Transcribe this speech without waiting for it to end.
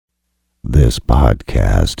This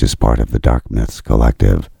podcast is part of the Dark Myths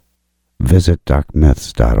Collective. Visit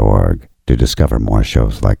darkmyths.org to discover more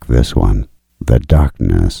shows like this one. The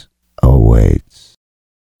darkness awaits.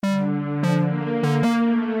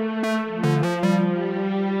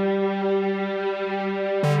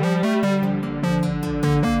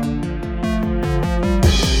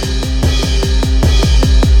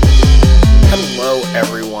 Hello,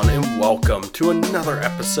 everyone, and welcome to another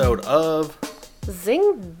episode of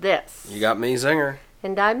Zing This. You Got Me, Zinger.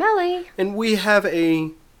 And I'm Ellie. And we have a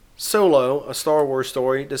Star Wars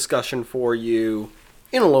story discussion for you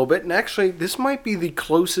in a little bit. And actually, this might be the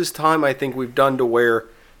closest time I think we've done to where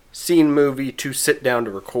seeing movie to sit down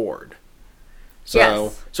to record.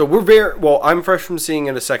 So we're very, I'm fresh from seeing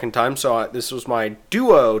it a second time, so this was my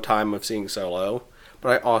duo time of seeing Solo.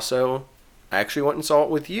 But I actually went and saw it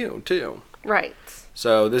with you, too. Right.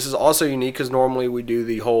 So this is also unique because normally we do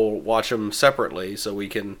the whole watch them separately so we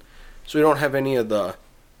don't have any of the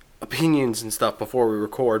opinions and stuff before we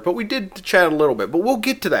record. But we did chat a little bit, but we'll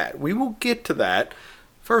get to that. We will get to that.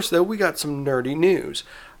 First though, we got some nerdy news.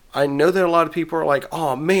 I know that a lot of people are like,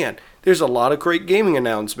 oh man, there's a lot of great gaming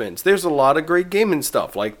announcements. There's a lot of great gaming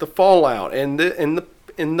stuff like the Fallout and the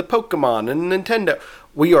Pokemon and Nintendo.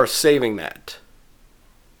 We are saving that.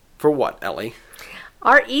 For what, Ellie?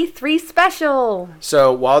 Our E3 special.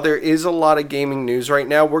 So while there is a lot of gaming news right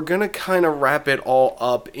now, we're going to kind of wrap it all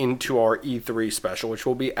up into our E3 special, which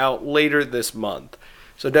will be out later this month.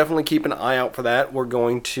 So definitely keep an eye out for that. We're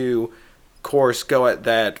going to, of course, go at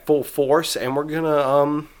that full force, and we're going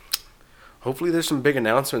to, hopefully there's some big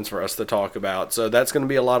announcements for us to talk about. So that's going to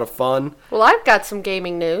be a lot of fun. Well, I've got some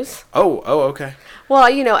gaming news. Oh, okay. Well,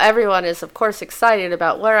 everyone is, of course, excited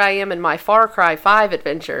about where I am in my Far Cry 5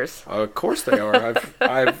 adventures. Of course they are.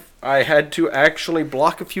 I had to actually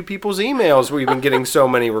block a few people's emails. We've been getting so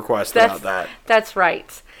many requests about that. That's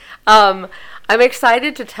right. I'm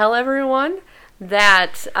excited to tell everyone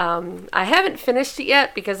that I haven't finished it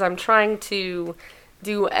yet because I'm trying to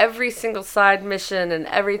do every single side mission and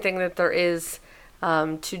everything that there is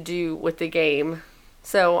to do with the game.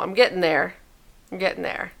 So I'm getting there.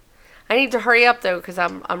 I need to hurry up though because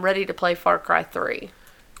I'm ready to play Far Cry 3.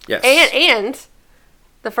 Yes. And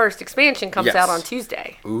the first expansion comes out on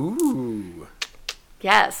Tuesday. Ooh.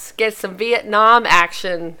 Yes. Get some Vietnam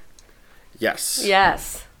action. Yes.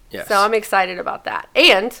 So I'm excited about that.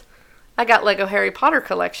 And I got Lego Harry Potter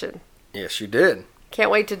collection. Yes, you did.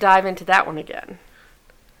 Can't wait to dive into that one again.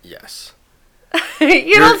 Yes.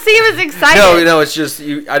 You don't seem as excited. No, it's just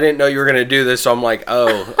I didn't know you were going to do this, so I'm like,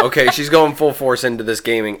 oh, okay, she's going full force into this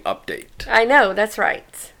gaming update. I know, that's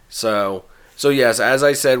right. So yes, as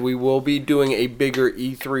I said, we will be doing a bigger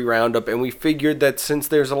E3 roundup, and we figured that since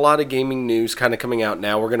there's a lot of gaming news kind of coming out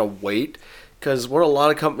now, we're going to wait, because what a lot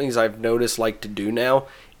of companies I've noticed like to do now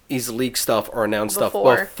is leak stuff or announce stuff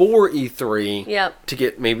before E3 to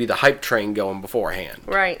get maybe the hype train going beforehand.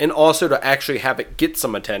 Right. And also to actually have it get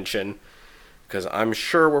some attention, because I'm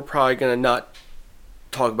sure we're probably going to not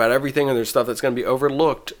talk about everything, and there's stuff that's going to be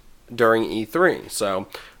overlooked during E3. So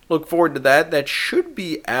look forward to that. That should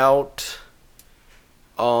be out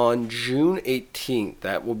on June 18th.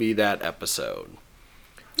 That will be that episode.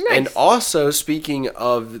 Nice. And also, speaking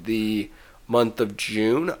of the month of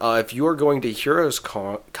June, if you are going to Heroes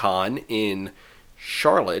Con in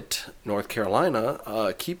Charlotte, North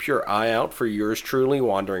Carolina, keep your eye out for yours truly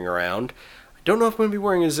wandering around. I don't know if I'm going to be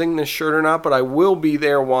wearing a Zing This shirt or not, but I will be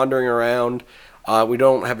there wandering around. We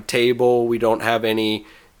don't have a table. We don't have any,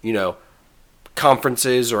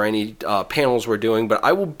 conferences or any panels we're doing, but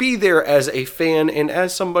I will be there as a fan and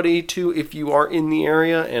as somebody too, if you are in the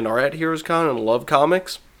area and are at Heroes Con and love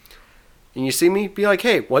comics, and you see me, be like,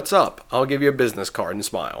 hey, what's up? I'll give you a business card and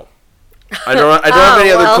smile. I don't have any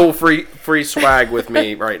other cool free swag with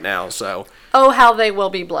me right now, so. Oh, how they will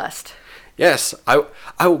be blessed. Yes, I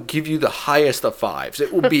will give you the highest of fives.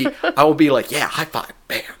 It will be, I will be like, yeah, high five,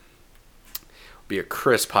 bam. It'll be a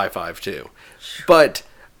crisp high five too. But,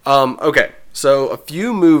 okay, so a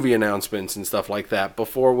few movie announcements and stuff like that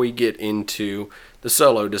before we get into the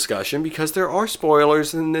Solo discussion, because there are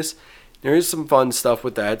spoilers in this. There is some fun stuff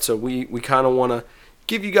with that, so we kind of want to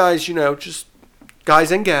give you guys, just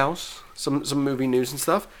guys and gals, some movie news and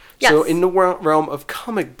stuff. Yes. So in the realm of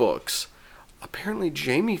comic books, apparently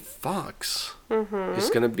Jamie Foxx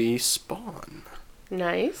is going to be Spawn.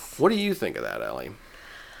 Nice. What do you think of that, Ellie?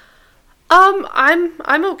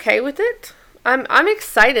 I'm okay with it. I'm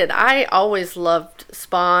excited. I always loved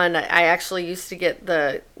Spawn. I actually used to get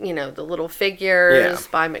the little figures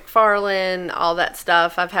by McFarlane, all that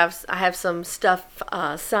stuff. I have some stuff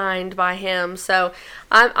signed by him, so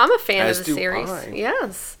I'm a fan of the series. I.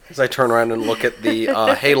 Yes. As I turn around and look at the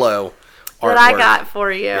Halo that I artwork. got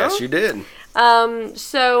for you. Yes, you did.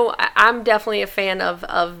 So I'm definitely a fan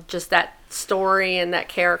of just that story and that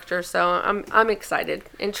character. So I'm excited,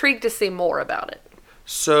 intrigued to see more about it.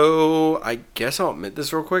 So I guess I'll admit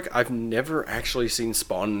this real quick. I've never actually seen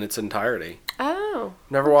Spawn in its entirety. Oh.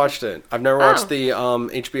 Never watched it. I've never watched the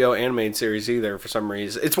HBO animated series either for some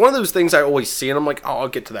reason. It's one of those things I always see and I'm like, oh, I'll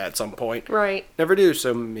get to that at some point. Right. Never do.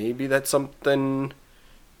 So maybe that's something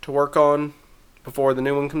to work on before the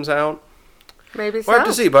new one comes out. Maybe so. We'll have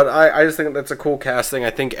to see, but I just think that's a cool casting. I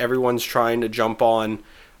think everyone's trying to jump on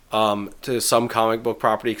to some comic book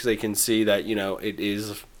property because they can see that, it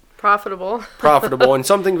is Profitable. and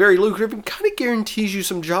something very lucrative and kind of guarantees you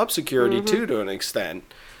some job security too, to an extent.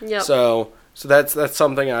 Yep. So that's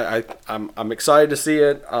something I'm excited to see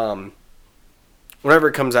it. Whenever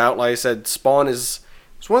it comes out, like I said, Spawn it's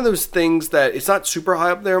one of those things that it's not super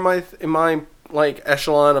high up there in my like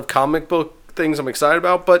echelon of comic book things I'm excited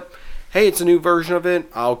about, but hey, it's a new version of it.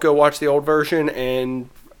 I'll go watch the old version,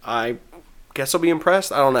 and I guess I'll be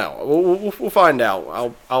impressed. I don't know. We'll find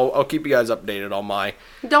out. I'll keep you guys updated on my.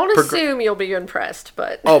 Don't assume you'll be impressed,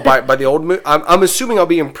 but by the old movie. I'm assuming I'll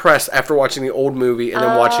be impressed after watching the old movie and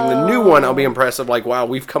then watching the new one. I'll be impressed of like, wow,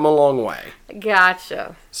 we've come a long way.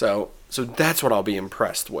 Gotcha. So that's what I'll be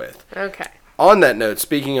impressed with. Okay. On that note,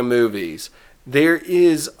 speaking of movies,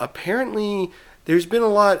 there's been a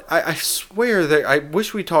lot. I swear that I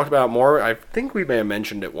wish we talked about it more. I think we may have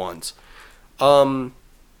mentioned it once. Men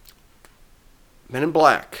in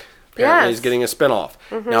Black apparently is getting a spinoff.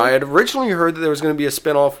 Mm-hmm. Now, I had originally heard that there was going to be a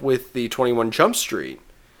spinoff with the 21 Jump Street,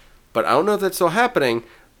 but I don't know if that's still happening.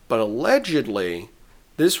 But allegedly,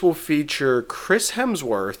 this will feature Chris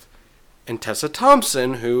Hemsworth and Tessa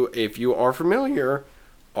Thompson, who, if you are familiar,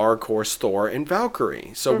 are, of course, Thor and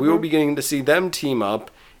Valkyrie. So we will be getting to see them team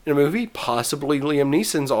up in a movie. Possibly Liam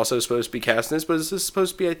Neeson's also supposed to be cast in this, but this is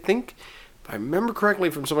supposed to be, I think, if I remember correctly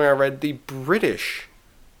from something I read, the British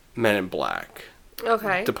Men in Black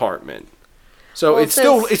department. So it's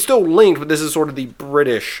still linked, but this is sort of the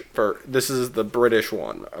British this is the British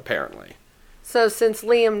one, apparently. So since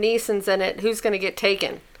Liam Neeson's in it, who's going to get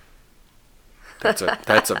taken? That's a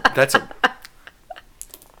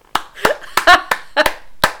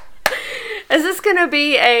Is this going to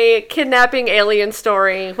be a kidnapping alien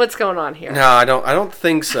story? What's going on here? No, I don't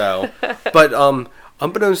think so. But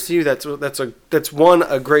unbeknownst to you, that's a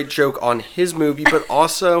great joke on his movie, but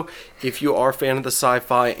also if you are a fan of the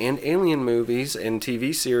sci-fi and alien movies and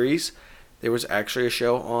TV series, there was actually a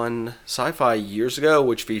show on Sci-Fi years ago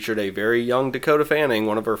which featured a very young Dakota Fanning,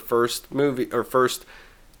 one of her first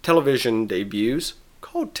television debuts,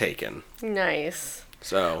 called Taken. Nice.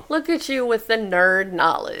 So look at you with the nerd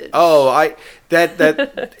knowledge. Oh,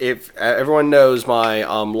 that if everyone knows my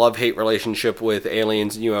love-hate relationship with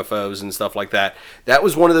aliens and UFOs and stuff like that, that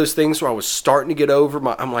was one of those things where I was starting to get over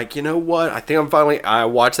I'm like, you know what? I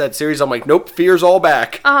watched that series. I'm like, nope, fear's all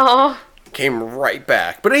back. Oh. Came right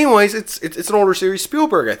back. But anyways, it's an older series.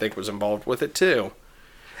 Spielberg, I think, was involved with it too.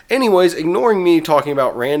 Anyways, ignoring me talking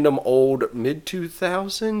about random old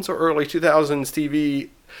mid-2000s or early 2000s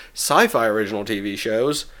sci-fi original TV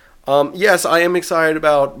shows. Yes, I am excited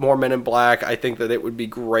about more Men in Black. I think that it would be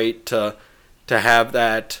great to have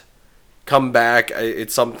that come back.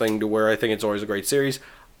 It's something to where I think it's always a great series.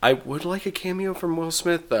 I would like a cameo from Will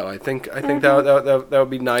Smith, though. I think that would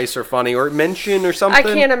be nice or funny or mention or something.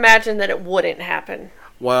 I can't imagine that it wouldn't happen.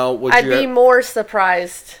 Well, I'd be more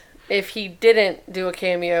surprised if he didn't do a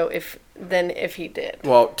cameo than if he did.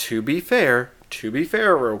 Well, to be fair,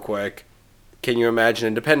 real quick, can you imagine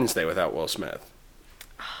Independence Day without Will Smith?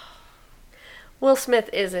 Will Smith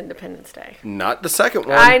is Independence Day. Not the second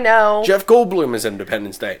one. I know. Jeff Goldblum is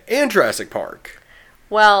Independence Day and Jurassic Park.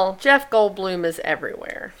 Well, Jeff Goldblum is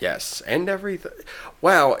everywhere. Yes, and everything.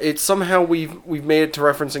 Wow, it's somehow we've made it to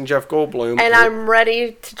referencing Jeff Goldblum. And I'm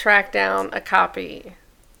ready to track down a pop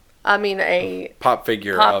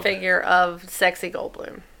figure of Sexy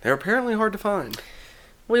Goldblum. They're apparently hard to find.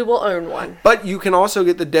 We will own one. But you can also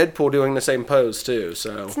get the Deadpool doing the same pose too,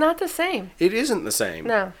 so it's not the same. It isn't the same.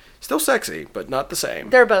 No. Still sexy, but not the same.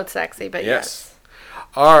 They're both sexy, but yes.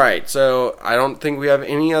 Alright, so I don't think we have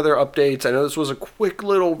any other updates. I know this was a quick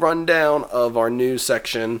little rundown of our news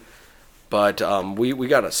section, but we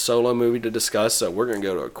got a solo movie to discuss, so we're going to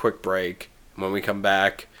go to a quick break. When we come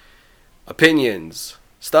back, opinions,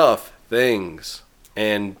 stuff, things,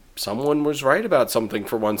 and someone was right about something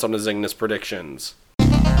for once on the Zingness predictions.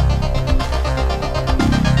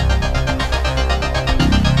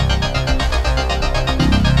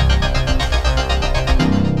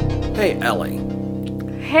 Hey, Ellie.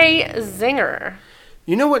 Hey, Zinger.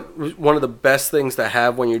 You know what one of the best things to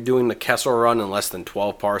have when you're doing the Kessel Run in less than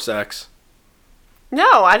 12 parsecs?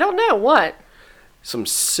 No, I don't know. What? Some A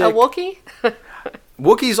sick... Wookiee?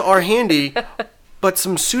 Wookiees are handy, but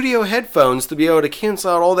some studio headphones to be able to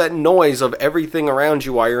cancel out all that noise of everything around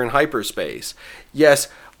you while you're in hyperspace. Yes,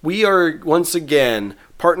 we are once again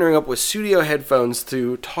partnering up with Studio Headphones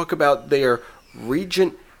to talk about their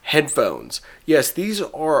Regent headphones. Yes, these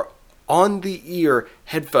are on-the-ear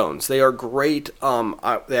headphones. They are great.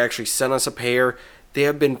 They actually sent us a pair. They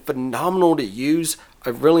have been phenomenal to use.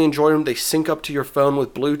 I've really enjoyed them. They sync up to your phone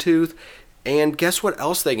with Bluetooth. And guess what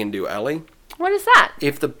else they can do, Ellie? What is that?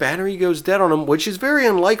 If the battery goes dead on them, which is very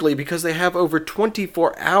unlikely because they have over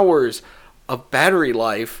 24 hours of battery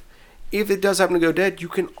life, if it does happen to go dead, you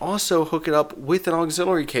can also hook it up with an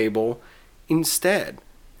auxiliary cable instead.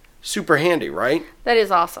 Super handy, right? That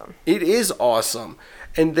is awesome. It is awesome.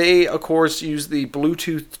 And they, of course, use the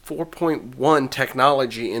Bluetooth 4.1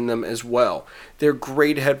 technology in them as well. They're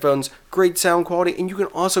great headphones, great sound quality, and you can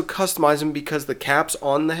also customize them because the caps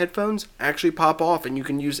on the headphones actually pop off, and you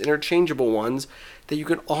can use interchangeable ones that you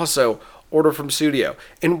can also order from Studio.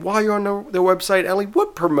 And while you're on their website, Ellie,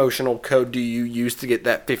 what promotional code do you use to get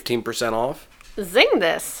that 15% off? Zing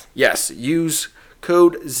this. Yes, use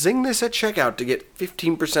code ZINGTHIS at checkout to get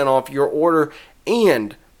 15% off your order.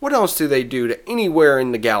 And what else do they do to anywhere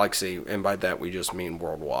in the galaxy? And by that we just mean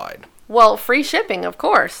worldwide. Well, free shipping, of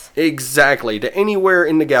course. Exactly, to anywhere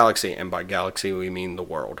in the galaxy. And by galaxy we mean the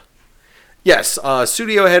world. Yes,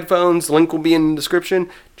 Studio Headphones, link will be in the description.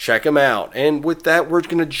 Check them out. And with that, we're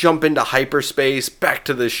going to jump into hyperspace. Back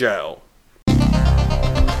to the show.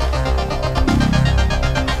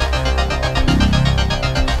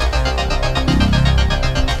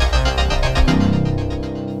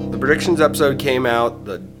 The predictions episode came out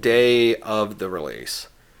the day of the release.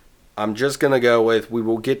 I'm just going to go with, we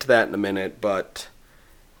will get to that in a minute, but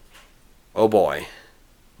oh boy.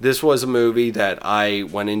 This was a movie that I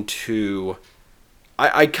went into...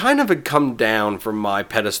 I kind of had come down from my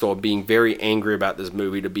pedestal of being very angry about this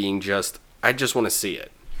movie to being just... I just want to see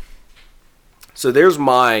it. So there's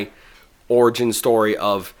my origin story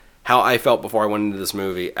of how I felt before I went into this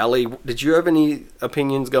movie. Ellie, did you have any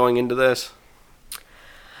opinions going into this?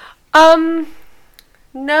 No,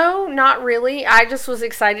 not really. I just was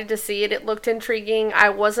excited to see it. It looked intriguing. I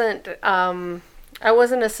wasn't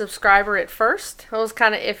a subscriber at first. I was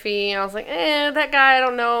kind of iffy. I was like, that guy, I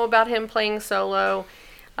don't know about him playing solo.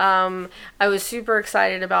 I was super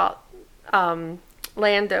excited about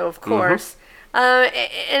Lando, of course. And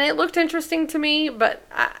it looked interesting to me, but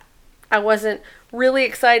I wasn't really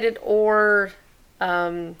excited or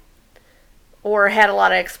had a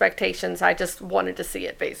lot of expectations. I just wanted to see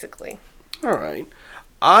it, basically. All right.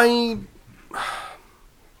 I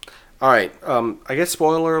guess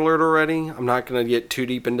spoiler alert already. I'm not going to get too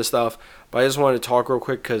deep into stuff, but I just wanted to talk real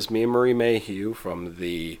quick because me and Marie Mayhew from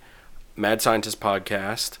the Mad Scientist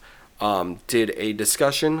podcast did a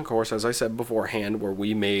discussion, of course, as I said beforehand, where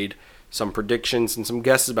we made some predictions and some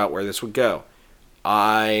guesses about where this would go.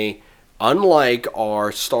 Unlike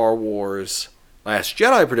our Star Wars Last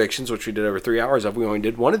Jedi predictions, which we did over 3 hours of, we only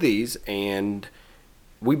did one of these, and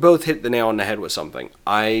we both hit the nail on the head with something.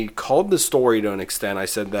 I called the story to an extent. I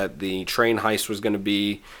said that the train heist was going to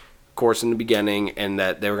be, of course, in the beginning, and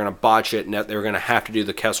that they were going to botch it, and that they were going to have to do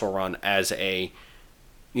the Kessel Run as a,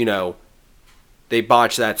 they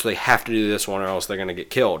botched that, so they have to do this one or else they're going to get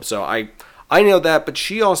killed. So I nailed that, but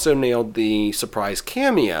she also nailed the surprise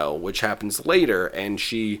cameo, which happens later, and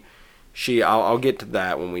I'll get to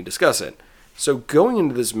that when we discuss it. So going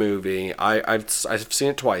into this movie, I've seen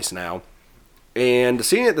it twice now. And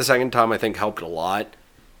seeing it the second time, I think, helped a lot.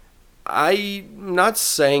 I'm not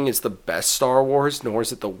saying it's the best Star Wars, nor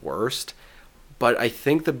is it the worst. But I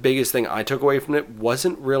think the biggest thing I took away from it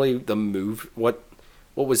wasn't really the move, what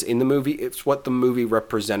was in the movie. It's what the movie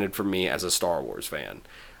represented for me as a Star Wars fan.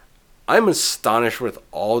 I'm astonished with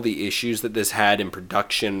all the issues that this had in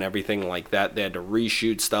production and everything like that. They had to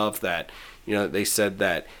reshoot stuff that, they said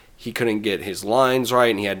that he couldn't get his lines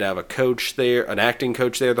right, and he had to have a coach there, an acting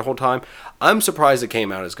coach there the whole time. I'm surprised it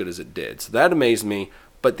came out as good as it did. So that amazed me.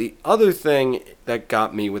 But the other thing that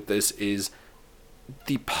got me with this is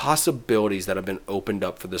the possibilities that have been opened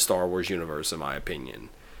up for the Star Wars universe, in my opinion.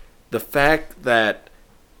 The fact that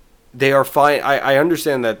they are fine. I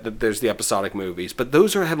understand that there's the episodic movies, but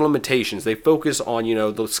those have limitations. They focus on, the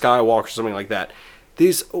Skywalker or something like that.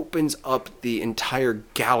 This opens up the entire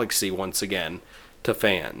galaxy once again to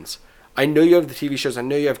fans. I know you have the TV shows, I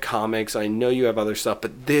know you have comics, I know you have other stuff,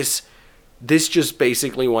 but this just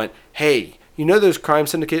basically went, hey, those crime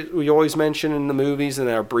syndicates we always mention in the movies and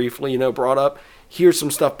are briefly, brought up? Here's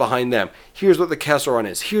some stuff behind them. Here's what the Kessel Run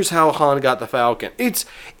is. Here's how Han got the Falcon.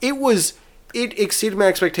 it exceeded my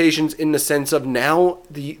expectations in the sense of now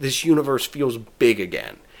this universe feels big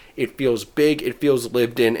again. It feels big, it feels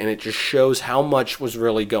lived in, and it just shows how much was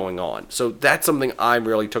really going on. So that's something I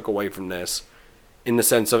really took away from this, in the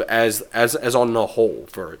sense of as on the whole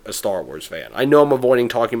for a Star Wars fan. I know I'm avoiding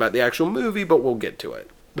talking about the actual movie, but we'll get to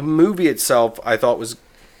it. The movie itself, I thought was...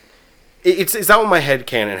 It's not what my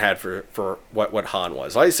headcanon had for what Han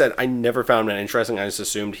was. Like I said, I never found him interesting. I just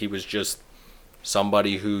assumed he was just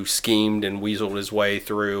somebody who schemed and weaseled his way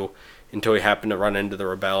through until he happened to run into the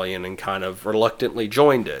rebellion and kind of reluctantly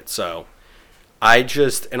joined it. So I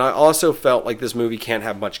also felt like this movie can't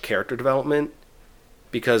have much character development,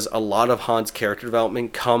 because a lot of Han's character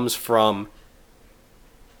development comes from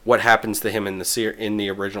what happens to him in the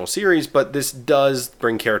original series, but this does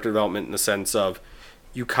bring character development in the sense of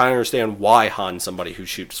you kind of understand why Han's somebody who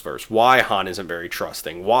shoots first, why Han isn't very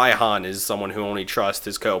trusting, why Han is someone who only trusts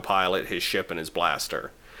his co-pilot, his ship, and his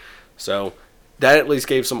blaster. So that at least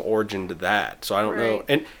gave some origin to that. So I don't know.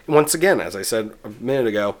 And once again, as I said a minute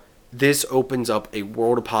ago, this opens up a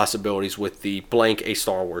world of possibilities with the blank a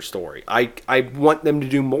Star Wars story. I want them to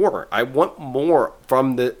do more. I want more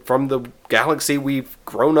from the galaxy we've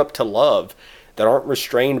grown up to love, that aren't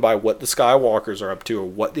restrained by what the Skywalkers are up to or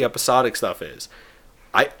what the episodic stuff is.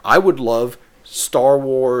 I would love Star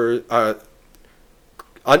Wars,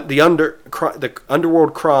 the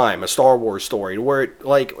Underworld Crime, a Star Wars story, where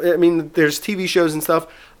there's TV shows and stuff.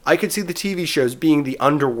 I could see the TV shows being the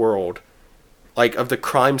underworld, like, of the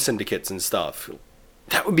crime syndicates and stuff.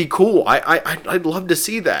 That would be cool. I'd love to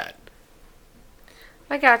see that.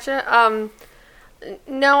 I gotcha.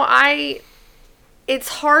 It's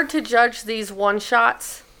hard to judge these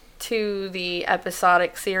one-shots to the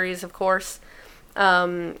episodic series, of course.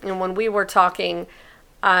 And when we were talking,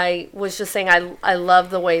 I was just saying I love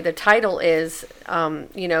the way the title is,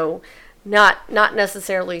 not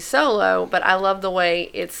necessarily Solo, but I love the way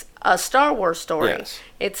it's a Star Wars story. Yes.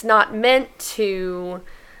 It's not meant to,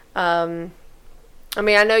 I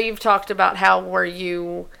know you've talked about how where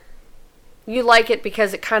you like it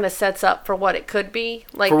because it kind of sets up for what it could be.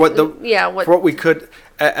 Like, for what we could,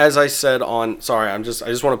 as I said I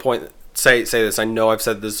just want to say this. I know I've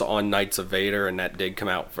said this on Knights of Vader, and that did come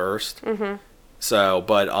out first. Mm-hmm. So,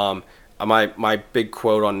 but my big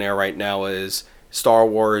quote on there right now is Star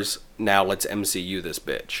Wars, now let's MCU this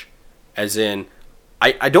bitch. As in,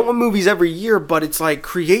 I don't want movies every year, but it's like,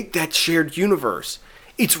 create that shared universe.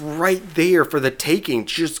 It's right there for the taking.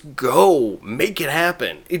 Just go. Make it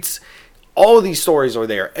happen. All of these stories are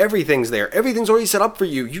there. Everything's there. Everything's already set up for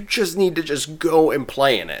you. You just need to just go and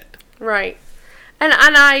play in it. Right. And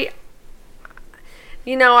I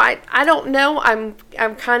don't know. I'm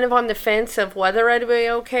kind of on the fence of whether I'd be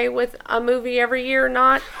okay with a movie every year or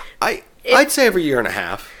not. I'd say every year and a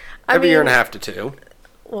half. Year and a half to 2.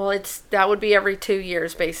 Well, that would be every 2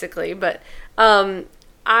 years basically, but But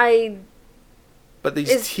these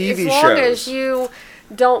TV shows, as long as you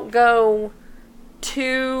don't go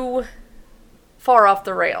too far off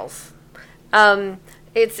the rails,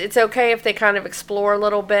 it's okay if they kind of explore a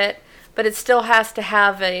little bit. But it still has to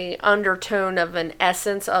have a undertone of an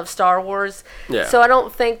essence of Star Wars. Yeah. So I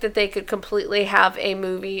don't think that they could completely have a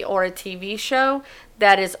movie or a TV show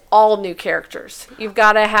that is all new characters. You've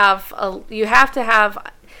got to have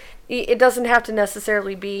it doesn't have to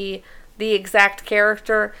necessarily be the exact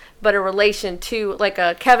character, but a relation to, like,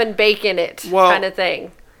 a Kevin Bacon kind of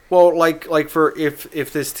thing. Well, like for if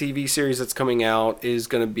this TV series that's coming out is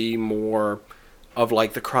going to be more of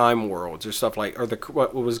like the crime worlds or stuff like, or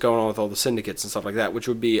what was going on with all the syndicates and stuff like that, which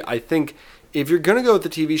would be, I think, if you're going to go with the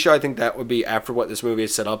TV show, I think that would be, after what this movie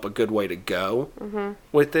has set up, a good way to go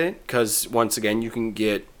with it. Because once again, you can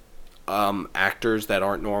get actors that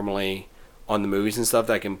aren't normally on the movies and stuff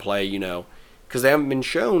that can play, because they haven't been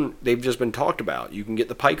shown, they've just been talked about. You can get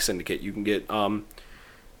the Pike Syndicate, you can get Jabba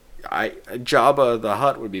the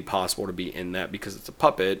Hutt would be possible to be in that because it's a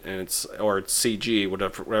puppet and it's CG,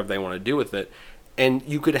 whatever they want to do with it. And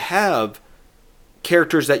you could have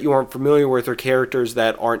characters that you aren't familiar with or characters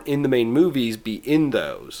that aren't in the main movies be in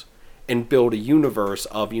those and build a universe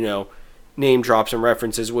of, name drops and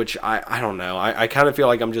references, which I don't know. I kind of feel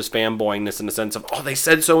like I'm just fanboying this in the sense of, oh, they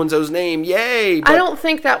said so-and-so's name, yay! But I don't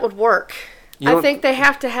think that would work. I think they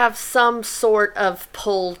have to have some sort of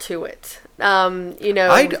pull to it.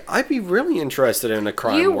 I'd be really interested in a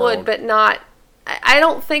crime world. You would, but not... I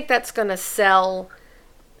don't think that's going to sell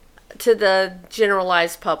to the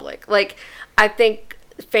generalized public. Like, I think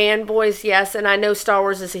fanboys, yes, and I know Star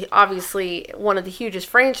Wars is obviously one of the hugest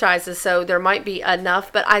franchises, so there might be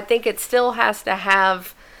enough, but I think it still has to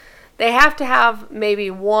have... They have to have maybe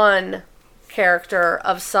one character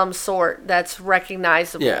of some sort that's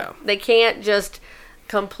recognizable. Yeah. They can't just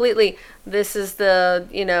completely, this is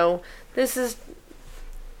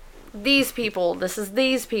these people, this is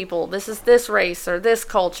these people, this is this race or this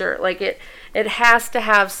culture. Like it has to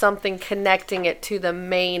have something connecting it to the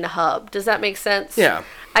main hub. Does that make sense? Yeah.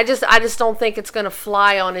 I just don't think it's going to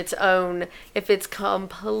fly on its own if it's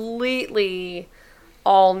completely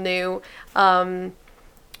all new.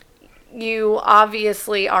 You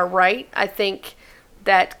obviously are right. I think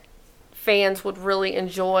that fans would really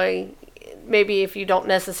enjoy, maybe if you don't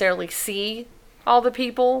necessarily see all the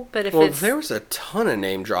people, but if it's... there was a ton of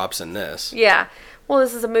name drops in this. Yeah. Well,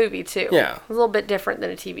 this is a movie, too. Yeah. It's a little bit different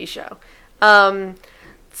than a TV show.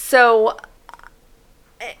 So,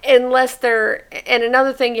 unless they're... And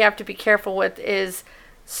another thing you have to be careful with is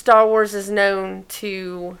Star Wars is known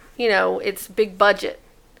to, it's big budget.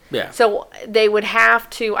 Yeah. So they would have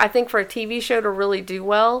to, I think for a TV show to really do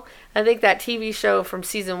well, I think that TV show from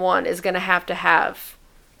season 1 is going to have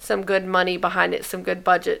some good money behind it, some good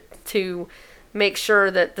budget to make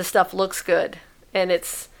sure that the stuff looks good. And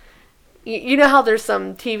it's, you know how there's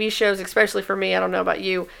some TV shows, especially for me, I don't know about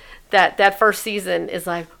you, that first season is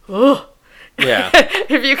like, ugh. Yeah.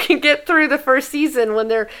 If you can get through the first season when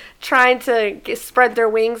they're trying to spread their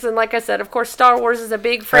wings, and like I said, of course, Star Wars is a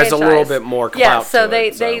big franchise. Has a little bit more clout. Yeah, so to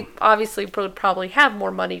it, they obviously would probably have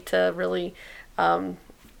more money to really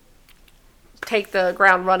take the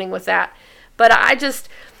ground running with that. But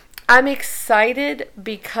I'm excited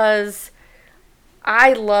because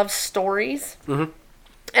I love stories, mm-hmm.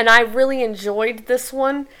 and I really enjoyed this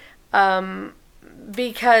one. But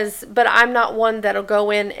I'm not one that'll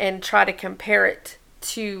go in and try to compare it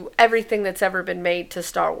to everything that's ever been made to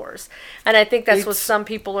Star Wars. And I think that's what some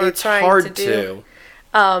people are trying to do.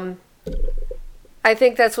 I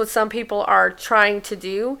think that's what some people are trying to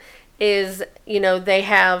do is,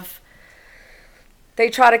 they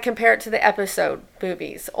try to compare it to the episode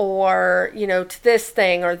movies or, to this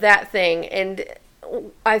thing or that thing. And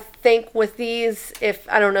I think with these,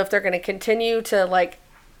 I don't know if they're going to continue to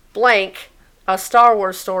blank a Star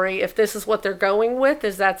Wars story, if this is what they're going with,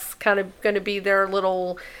 is that's kind of going to be their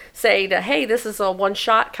little say to, hey, this is a one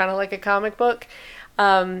shot, kind of like a comic book.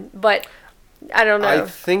 But I don't know. I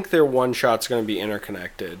think their one shot's going to be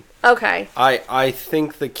interconnected. Okay. I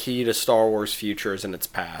think the key to Star Wars' future is in its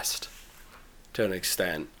past, to an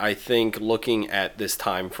extent. I think looking at this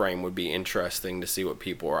time frame would be interesting to see what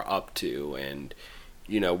people are up to and,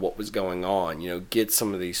 what was going on. Get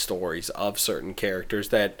some of these stories of certain characters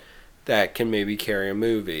that can maybe carry a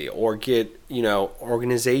movie, or get,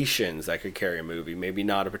 organizations that could carry a movie, maybe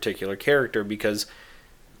not a particular character, because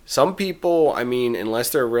some people, unless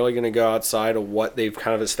they're really going to go outside of what they've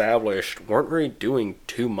kind of established, weren't really doing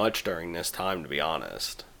too much during this time, to be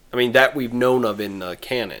honest. That we've known of in the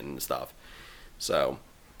canon and stuff. So,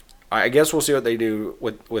 I guess we'll see what they do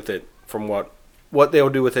with it, from what they'll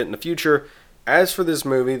do with it in the future. As for this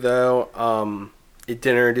movie, though, it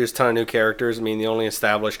did introduce a ton of new characters. The only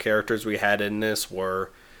established characters we had in this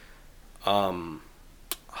were Han,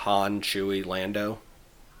 Chewie, Lando.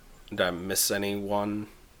 Did I miss anyone?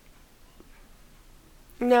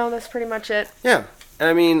 No, that's pretty much it. Yeah.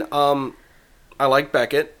 I like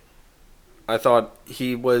Beckett. I thought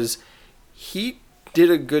he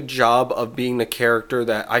did a good job of being the character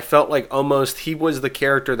that I felt like almost he was the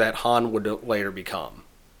character that Han would later become.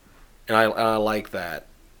 And I like that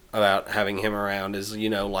about having him around, is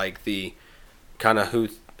the kind of who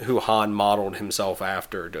Han modeled himself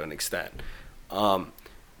after to an extent.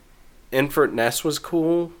 Infant Nest was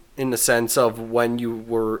cool in the sense of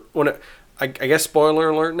I guess spoiler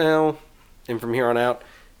alert now, and from here on out,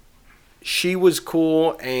 she was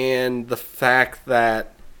cool, and the fact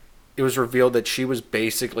that it was revealed that she was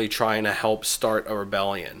basically trying to help start a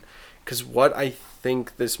rebellion. Because what I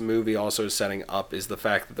think this movie also is setting up is the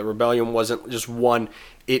fact that the rebellion wasn't just one,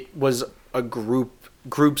 it was a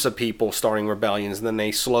groups of people starting rebellions, and then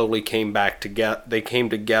they slowly came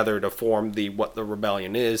together to form what the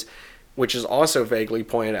rebellion is, which is also vaguely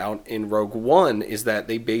pointed out in Rogue One, is that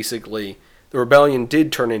the rebellion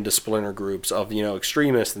did turn into splinter groups of,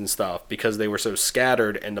 extremists and stuff, because they were so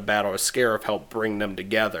scattered, and the Battle of Scarif helped bring them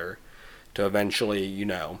together to eventually,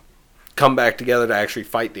 come back together to actually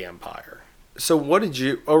fight the Empire. So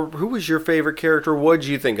who was your favorite character? What did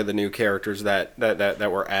you think of the new characters that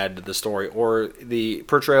were added to the story, or the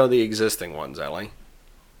portrayal of the existing ones, Ellie?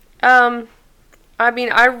 I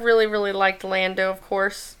really, really liked Lando, of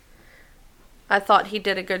course. I thought he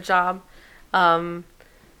did a good job.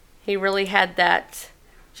 He really had that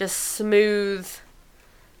just smooth,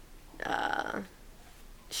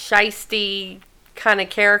 shisty kind of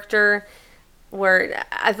character. where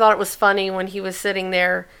I thought it was funny when he was sitting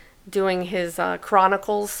there doing his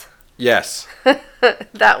chronicles. Yes.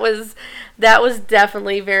 That was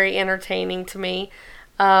definitely very entertaining to me.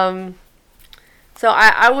 So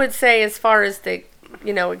I would say, as far as the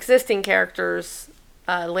existing characters,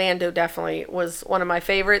 Lando definitely was one of my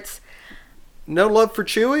favorites. No love for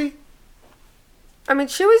Chewie? I mean,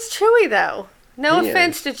 Chewie's Chewie, though. No He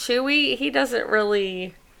offense to Chewie, he doesn't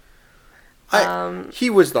really. He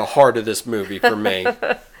was the heart of this movie for me.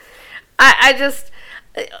 I just,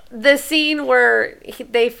 the scene where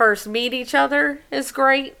they first meet each other is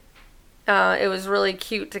great. It was really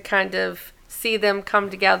cute to kind of see them come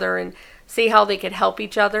together and see how they could help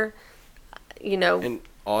each other. And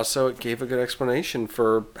also, it gave a good explanation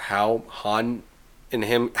for how Han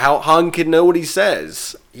can know what he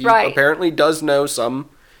says. He apparently does know some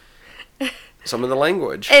of the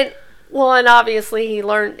language. And obviously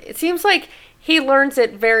it seems like he learns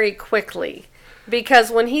it very quickly.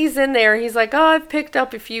 Because when he's in there, he's like, oh, I've picked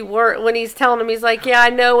up a few words. When he's telling him, he's like, yeah, I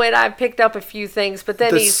know it. I've picked up a few things. But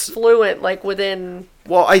then he's fluent, like, within...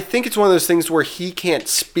 Well, I think it's one of those things where he can't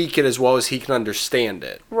speak it as well as he can understand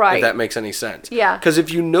it. Right. If that makes any sense. Yeah. Because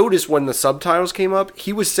if you notice when the subtitles came up,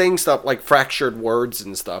 he was saying stuff like fractured words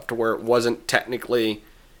and stuff to where it wasn't technically,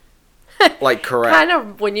 like, correct. Kind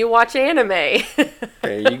of when you watch anime.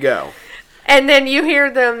 There you go. And then you hear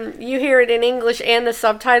it in English and the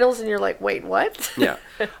subtitles, and you're like, wait, what? Yeah.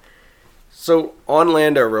 So, on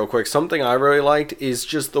Lando, real quick, something I really liked is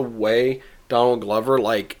just the way Donald Glover,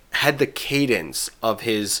 like, had the cadence of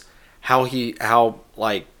his, how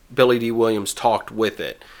Billy D. Williams talked with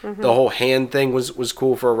it. Mm-hmm. The whole hand thing was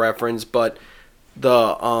cool for a reference, but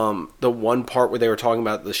the one part where they were talking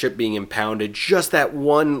about the ship being impounded,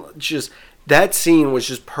 that scene was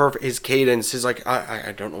just perfect. His cadence is like,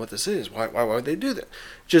 I don't know what this is. Why would they do that?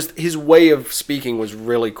 Just his way of speaking was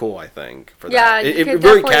really cool, I think, for that. It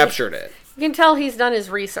really captured it. You can tell he's done his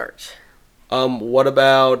research. What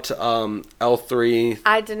about L3?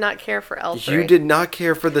 I did not care for L3. You did not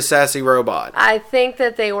care for the sassy robot. I think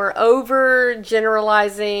that they were over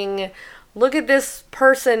generalizing. Look at this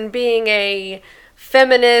person being a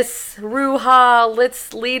feminist, Ruha,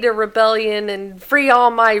 let's lead a rebellion and free all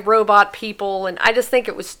my robot people, and I just think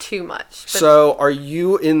it was too much. So, are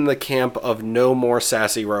you in the camp of no more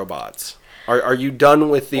sassy robots? Are you done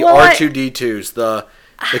with the R2-D2s, the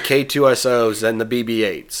K2SOs, and the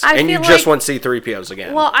BB-8s? And you just want C-3POs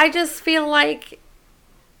again? Well, I just feel like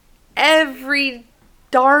every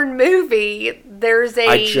darn movie, there's a...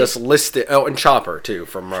 I just listed... Oh, and Chopper, too,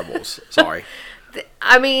 from Rebels. Sorry.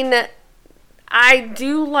 I mean... I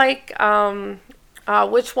do like,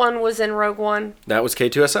 which one was in Rogue One? That was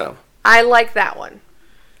K2SO. I like that one.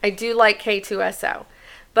 I do like K2SO.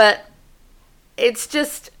 But it's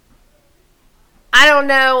just, I don't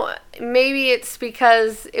know, maybe it's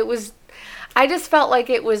because I just felt like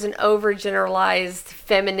it was an overgeneralized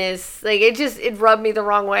feminist, like it rubbed me the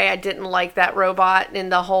wrong way. I didn't like that robot and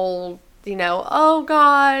the whole, oh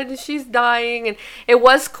God, she's dying. And it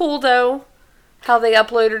was cool though, how they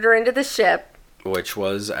uploaded her into the ship. Which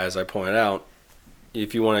was, as I pointed out,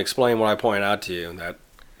 if you want to explain what I pointed out to you, that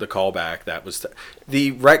the callback, that was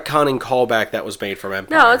the retconning callback that was made from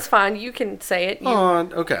Empire. No, it's fine. You can say it.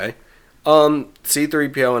 Okay.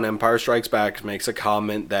 C-3PO in Empire Strikes Back makes a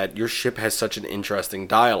comment that your ship has such an interesting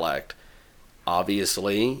dialect.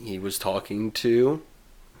 Obviously, he was talking to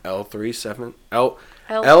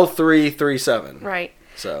L337. Right.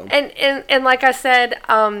 So. And like I said,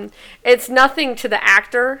 it's nothing to the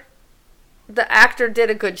actor. The actor did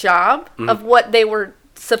a good job of what they were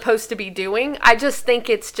supposed to be doing. I just think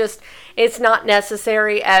it's not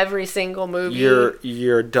necessary every single movie.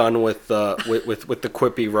 You're done with the with the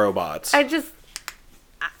quippy robots. I don't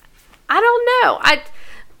know.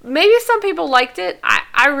 Maybe some people liked it.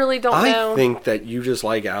 I really don't know. I think that you just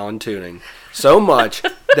like Alan Tudyk so much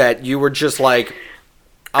that you were just like,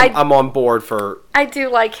 I'm on board for. I do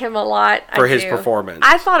like him a lot for his performance.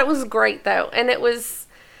 I thought it was great though, and it was.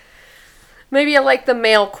 Maybe I like the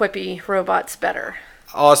male quippy robots better.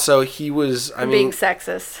 Also, he was, being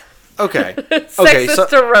sexist. Okay. Sexist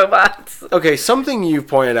to robots. Okay, something you've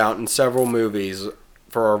pointed out in several movies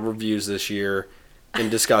for our reviews this year in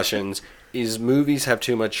discussions is movies have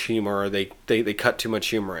too much humor, or they cut too much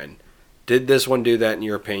humor in. Did this one do that in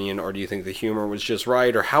your opinion, or do you think the humor was just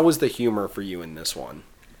right, or how was the humor for you in this one?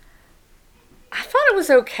 I thought it was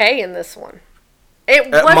okay in this one.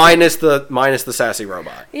 Minus the sassy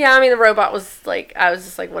robot. Yeah, I mean the robot was like, I was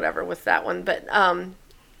just like whatever with that one, but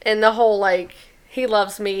and the whole like he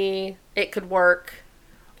loves me, it could work.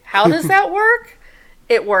 How does that work?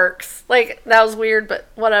 It works. Like that was weird, but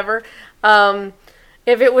whatever.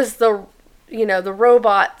 If it was the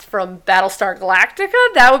robot from Battlestar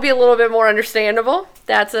Galactica, that would be a little bit more understandable.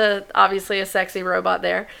 That's obviously a sexy robot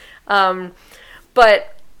there.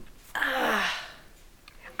 But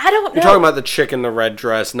I don't know. You're talking about the chick in the red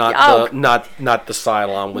dress, not the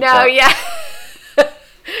Cylon with no, yeah.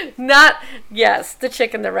 The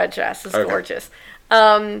chick in the red dress is gorgeous.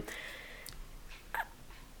 I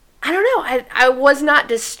don't know. I was not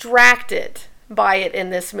distracted by it in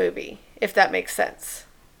this movie, if that makes sense.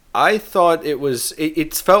 I thought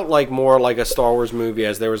it felt like more like a Star Wars movie,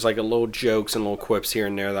 as there was like a little jokes and little quips here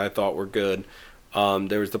and there that I thought were good.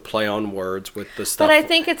 There was the play on words with the stuff. But I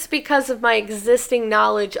think it's because of my existing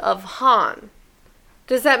knowledge of Han.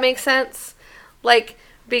 Does that make sense? Like,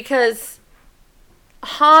 because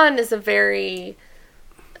Han is a very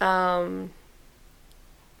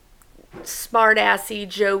smart-assy,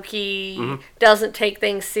 jokey, doesn't take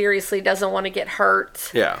things seriously, doesn't want to get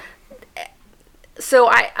hurt. Yeah. So,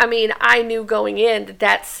 I knew going in that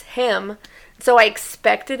that's him. So I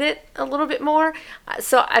expected it a little bit more.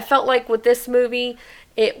 So I felt like with this movie,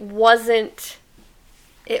 it wasn't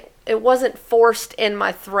forced in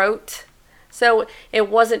my throat. So it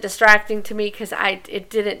wasn't distracting to me because I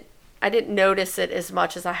didn't notice it as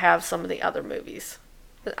much as I have some of the other movies.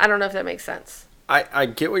 I don't know if that makes sense. I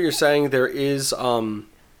get what you're saying. There is of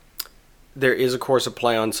course a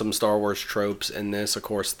play on some Star Wars tropes in this. Of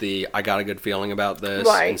course, the I got a good feeling about this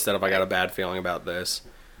instead of I got a bad feeling about this.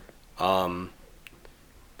 There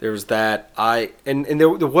was that there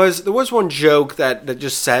was one joke that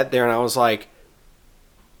just sat there and I was like,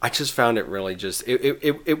 I just found it really just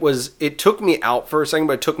it took me out for a second,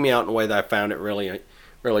 but it took me out in a way that I found it really,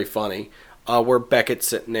 really funny. Where Beckett's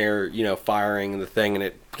sitting there, firing the thing and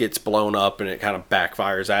it gets blown up and it kind of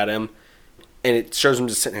backfires at him, and it shows him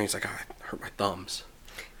just sitting there. He's like, oh, I hurt my thumbs.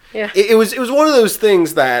 Yeah. It was one of those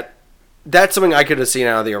things that's something I could have seen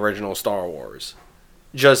out of the original Star Wars.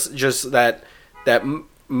 Just that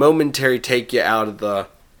momentary take you out of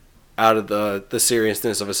the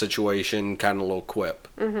seriousness of a situation, kind of little quip.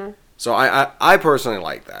 Mm-hmm. So I personally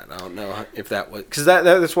like that. I don't know if that was because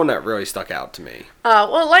that's one that really stuck out to me.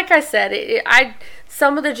 Well, like I said,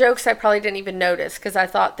 some of the jokes I probably didn't even notice because I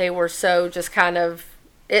thought they were so just kind of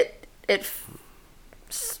it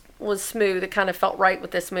was smooth. It kind of felt right with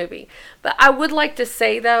this movie. But I would like to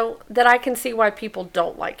say though that I can see why people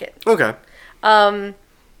don't like it. Okay.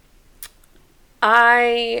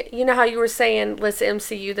 You know how you were saying, let's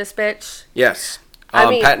MCU this bitch? Yes.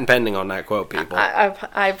 Patent pending on that quote, people.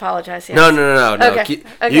 I apologize. Yes. No. Okay.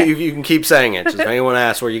 Okay. You can keep saying it. Just if anyone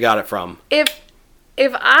asks where you got it from. If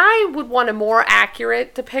I would want a more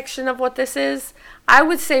accurate depiction of what this is, I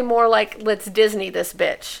would say more like, let's Disney this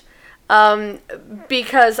bitch.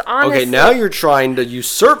 Because honestly... Okay, now you're trying to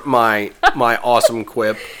usurp my awesome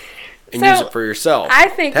quip and use it for yourself. I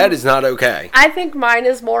think that is not okay. I think mine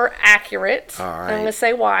is more accurate. All right. I'm going to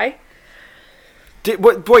say why.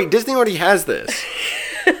 Wait, Disney already has this.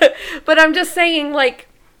 But I'm just saying, like,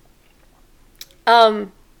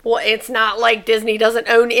 well, it's not like Disney doesn't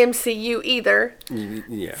own MCU either.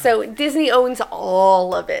 Yeah. So Disney owns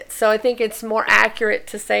all of it. So I think it's more accurate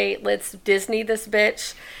to say, let's Disney this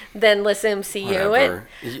bitch than let's MCU Whatever.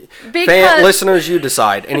 it. Because listeners, you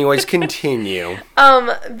decide. Anyways, continue.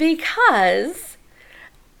 Because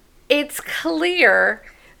it's clear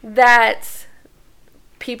that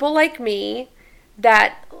people like me,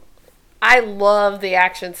 that I love the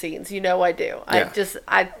action scenes. I do.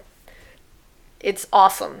 Yeah. It's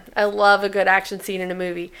awesome. I love a good action scene in a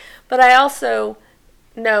movie. But I also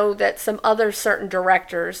know that some other certain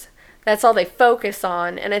directors, that's all they focus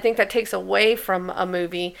on. And I think that takes away from a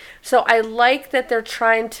movie. So I like that they're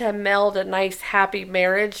trying to meld a nice happy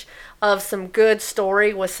marriage of some good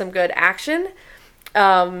story with some good action.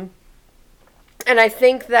 And I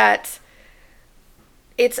think that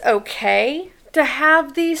it's okay to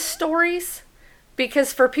have these stories,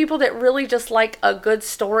 because for people that really just like a good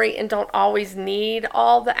story and don't always need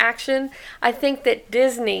all the action, I think that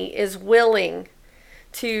Disney is willing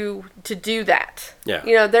to do that.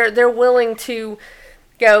 Yeah. They're willing to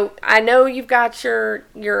go, I know you've got your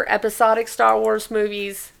episodic Star Wars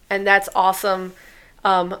movies and that's awesome.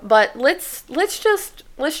 But let's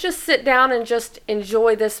just sit down and just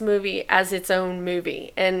enjoy this movie as its own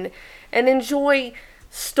movie and enjoy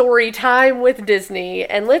story time with Disney,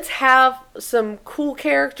 and let's have some cool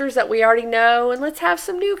characters that we already know, and let's have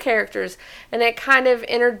some new characters, and it kind of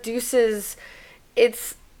introduces,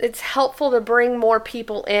 it's helpful to bring more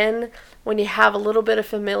people in when you have a little bit of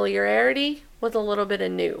familiarity with a little bit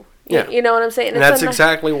of new. Yeah. You know what I'm saying? And that's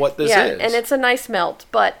exactly what this is. And it's a nice melt,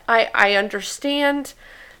 but I understand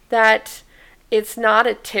that it's not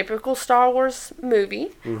a typical Star Wars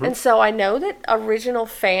movie. And so I know that original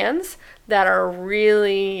fans that are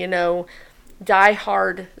really,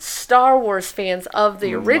 diehard Star Wars fans of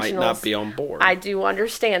the originals might not be on board. I do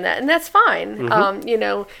understand that, and that's fine.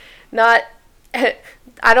 Not.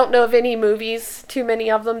 I don't know of any movies, too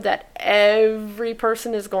many of them, that every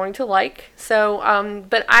person is going to like. So,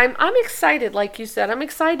 but I'm excited, like you said. I'm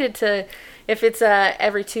excited to, if it's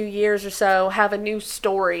every 2 years or so, have a new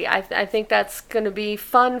story. I think that's going to be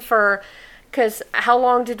fun because how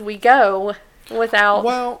long did we go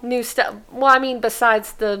without new stuff? Well, I mean,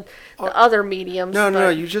 besides the other mediums. No,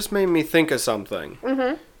 you just made me think of something.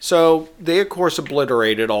 So they, of course,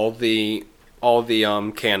 obliterated all the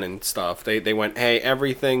canon stuff. They went, hey,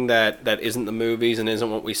 everything that isn't the movies and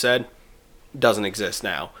isn't what we said doesn't exist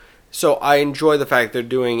now. So I enjoy the fact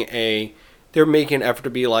they're making an effort to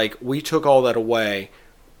be like, we took all that away.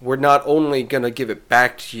 We're not only going to give it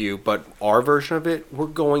back to you, but our version of it, we're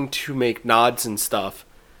going to make nods and stuff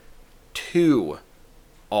to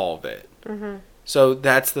all of it. So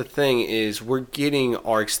that's the thing, is we're getting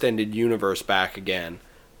our extended universe back again.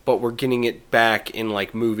 But we're getting it back in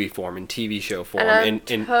like movie form and TV show form, and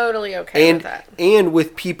I'm totally okay with that. And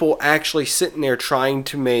with people actually sitting there trying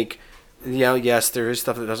to make, yes, there is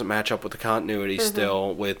stuff that doesn't match up with the continuity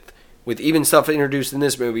still with even stuff introduced in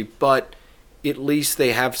this movie, but at least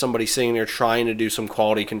they have somebody sitting there trying to do some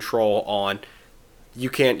quality control on. You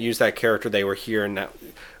can't use that character, they were here, and that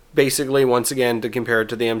basically, once again, to compare it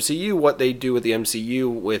to the MCU, what they do with the MCU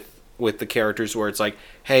with the characters, where it's like,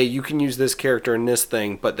 hey, you can use this character in this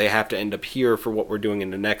thing, but they have to end up here for what we're doing in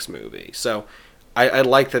the next movie. So I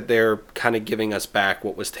like that they're kind of giving us back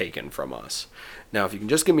what was taken from us. Now, if you can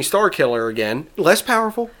just give me Starkiller again, less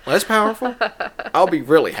powerful, I'll be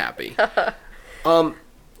really happy.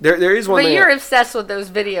 There is one but thing. You're obsessed with those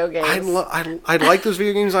video games. I like those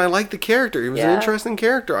video games. I like the character. He was an interesting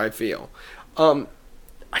character, I feel.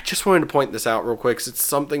 I just wanted to point this out real quick, because it's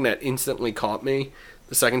something that instantly caught me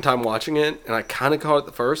the second time watching it, and I kind of caught it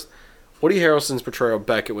the first. Woody Harrelson's portrayal of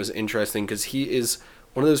Beckett was interesting, because he is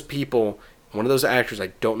one of those people, one of those actors, I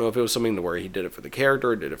don't know if it was something to where he did it for the character,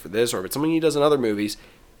 or did it for this, or if it's something he does in other movies,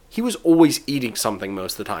 he was always eating something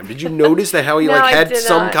most of the time. Did you notice that how he had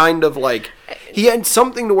some kind of he had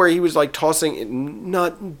something to where he was tossing it,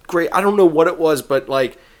 not great, I don't know what it was, but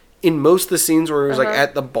in most of the scenes where he was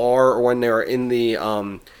at the bar, or when they were in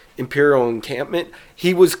the Imperial encampment,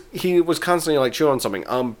 he was constantly chewing on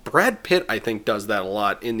something. Brad Pitt, I think, does that a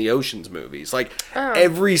lot in the Ocean's movies.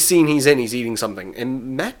 Every scene he's in, he's eating something.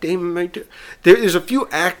 And Matt Damon might do. There's a few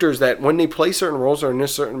actors that when they play certain roles or in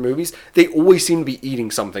certain movies, they always seem to be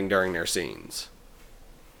eating something during their scenes.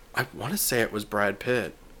 I want to say it was Brad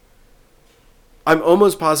Pitt. I'm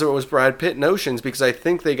almost positive it was Brad Pitt in Oceans, because I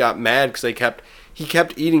think they got mad because he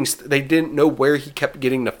kept eating. They didn't know where he kept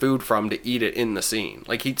getting the food from to eat it in the scene.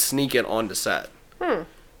 He'd sneak it onto set.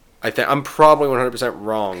 I'm probably 100%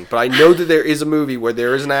 wrong, but I know that there is a movie where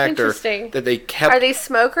there is an actor that they kept. Are they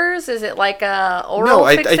smokers? Is it like a oral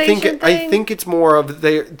fixation thing? I think it's more of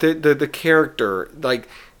the character.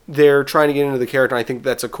 They're trying to get into the character. And I think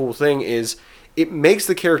that's a cool thing. Is it makes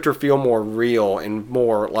the character feel more real and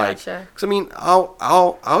more Gotcha. Because I mean,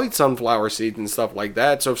 I'll eat sunflower seeds and stuff like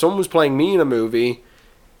that. So if someone was playing me in a movie,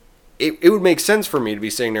 it would make sense for me to be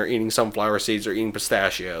sitting there eating sunflower seeds or eating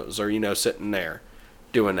pistachios, or sitting there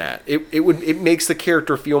doing that. It makes the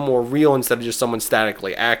character feel more real instead of just someone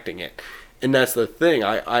statically acting it. And that's the thing.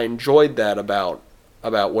 I enjoyed that about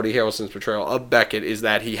Woody Harrelson's portrayal of Beckett, is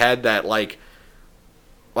that he had that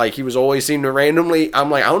he was always seemed to randomly,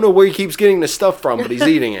 I'm I don't know where he keeps getting this stuff from, but he's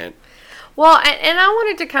eating it. Well, and I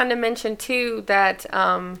wanted to kind of mention, too, that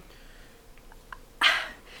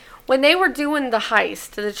when they were doing the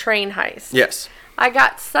heist, the train heist, yes, I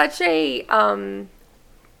got such a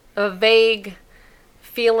vague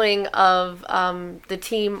feeling of the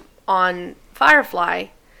team on Firefly,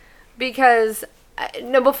 because,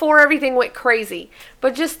 before everything went crazy,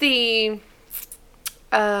 but just the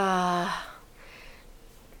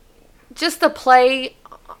play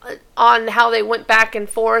on how they went back and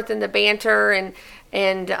forth, and the banter, and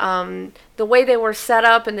the way they were set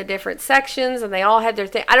up in the different sections, and they all had their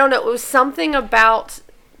thing. I don't know. It was something about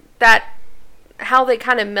that, how they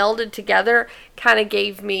kind of melded together, kind of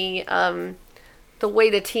gave me the way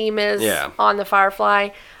the team is on the Firefly.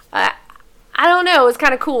 I don't know. It was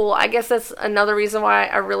kind of cool. I guess that's another reason why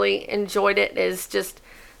I really enjoyed it, is just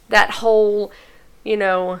that whole,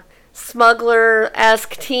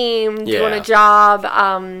 smuggler-esque team doing a job.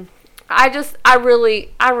 I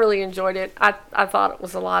really enjoyed it. I thought it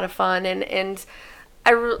was a lot of fun, and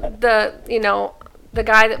the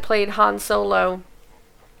guy that played Han Solo,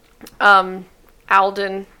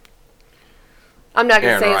 Alden. I'm not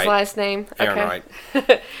going to say his Ehrenreich. last name. Okay. Ehrenreich.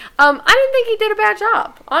 I didn't think he did a bad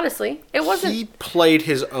job, honestly. It wasn't... He played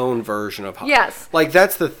his own version of Han. Yes. Like,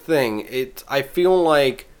 that's the thing. I feel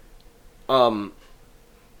like Donald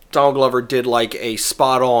Glover did, like, a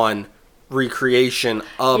spot-on recreation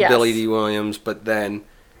of Yes. Billy D. Williams, but then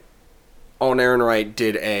Alden Ehrenreich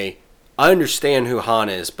did I understand who Han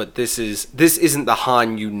is, but this isn't the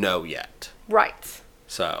Han you know yet. Right.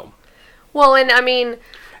 So... Well, and I mean...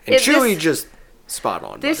 And Chewie just spot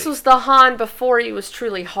on. This buddy. was the Han before he was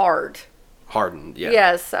truly hard. Hardened, yeah.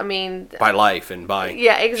 Yes, I mean... By life and by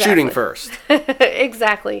Yeah, exactly. shooting first.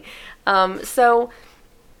 Exactly. I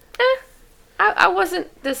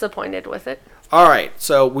wasn't disappointed with it. All right,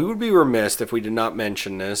 so we would be remiss if we did not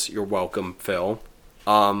mention this. You're welcome, Phil.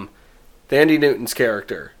 Thandie Newton's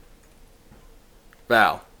character.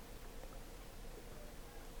 Val.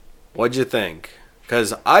 What'd you think?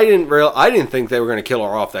 Because I didn't think they were going to kill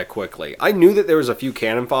her off that quickly. I knew that there was a few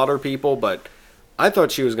cannon fodder people, but I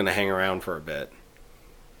thought she was going to hang around for a bit.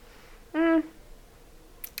 I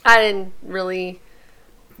didn't really...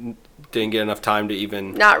 Didn't get enough time to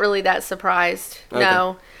even... Not really that surprised. Okay.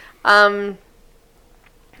 No.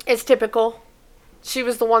 It's typical. She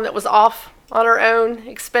was the one that was off on her own,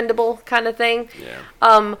 expendable kind of thing.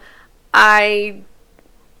 Yeah.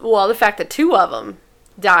 The fact that two of them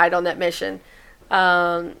died on that mission...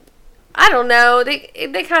 I don't know.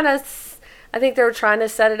 They kind of, I think they were trying to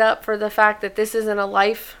set it up for the fact that this isn't a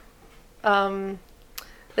life.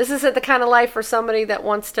 This isn't the kind of life for somebody that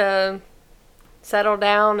wants to settle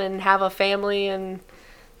down and have a family and.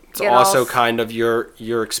 It's also kind of you're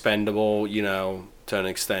expendable, to an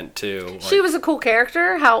extent too. Like, she was a cool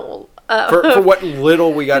character. How for what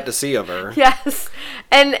little we got to see of her. Yes,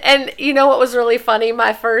 and you know what was really funny?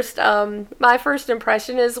 My first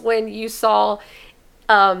impression is when you saw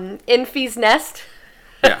Enfy's nest.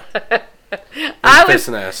 Yeah.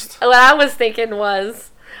 Nest. What I was thinking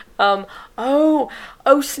was, oh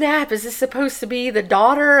snap! Is this supposed to be the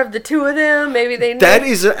daughter of the two of them? Maybe they. That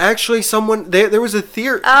is actually someone. There was a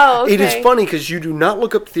theory. Oh, okay. It is funny because you do not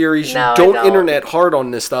look up theories. No, you I don't don't. internet hard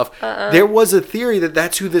on this stuff. There was a theory that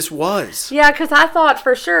that's who this was. Yeah, because I thought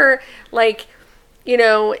for sure, like,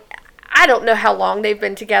 I don't know how long they've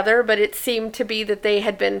been together, but it seemed to be that they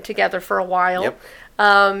had been together for a while. Yep.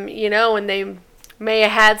 And they may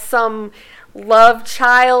have had some love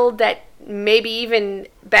child that maybe even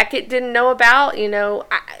Beckett didn't know about.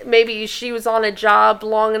 Maybe she was on a job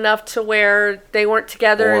long enough to where they weren't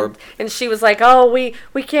together, and she was like, "Oh, we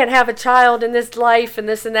can't have a child in this life and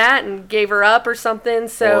this and that," and gave her up or something.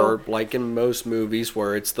 So, or like in most movies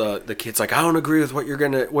where it's the kid's like, "I don't agree with what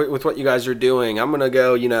with what you guys are doing. I'm gonna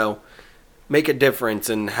go, make a difference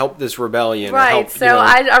and help this rebellion." Right.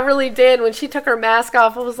 I really did. When she took her mask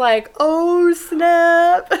off, I was like, "Oh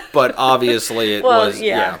snap!" But obviously it was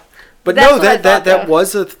yeah. But That's no, what I thought, that though.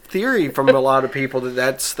 was a theory from a lot of people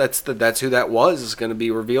that's who that was is going to be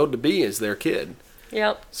revealed to be as their kid.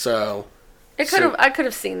 Yep. So I could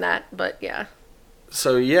have seen that, but yeah.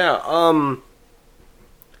 So yeah,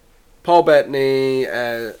 Paul Bettany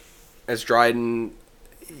as Dryden,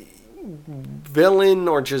 villain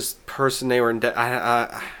or just person they were in.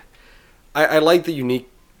 I like the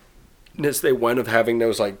uniqueness they went of having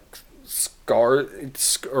those like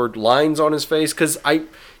scars or lines on his face because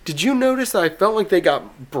did you notice that I felt like they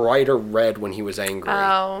got brighter red when he was angry?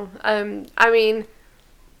 Oh, I mean,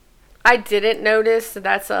 I didn't notice.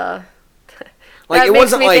 That's that it makes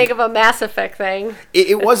wasn't me like, think of a Mass Effect thing.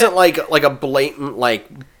 It wasn't like a blatant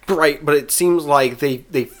bright, but it seems like they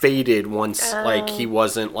faded once he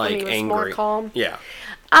wasn't when he was angry. more calm. Yeah.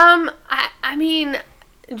 I mean,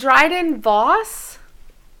 Dryden Voss.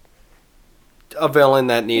 A villain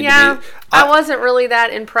that needed Yeah, to be. I wasn't really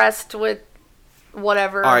that impressed with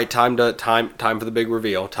whatever. All right, time for the big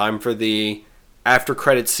reveal. Time for the after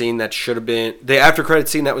credit scene that should have been the after credit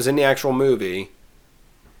scene that was in the actual movie.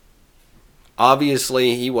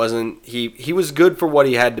 Obviously, he wasn't. He was good for what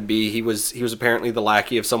he had to be. He was apparently the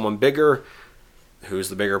lackey of someone bigger. Who's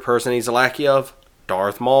the bigger person he's the lackey of?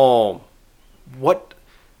 Darth Maul. What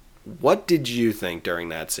did you think during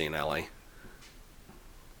that scene, Ellie?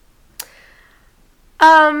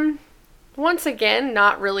 Once again,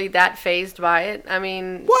 not really that fazed by it. I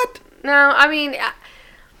mean, What? No, I mean,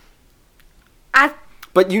 I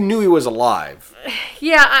But you knew he was alive.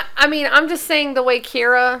 yeah, I mean, I'm just saying the way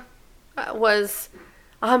Kira was,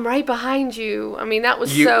 I'm right behind you. I mean, that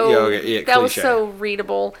was that was so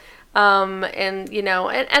readable. And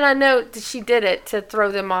I know that she did it to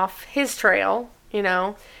throw them off his trail.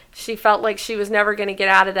 She felt like she was never going to get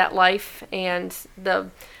out of that life, and the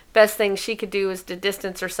best thing she could do is to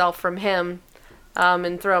distance herself from him.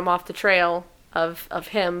 and throw him off the trail of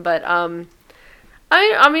him. But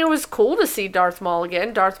I mean, it was cool to see Darth Maul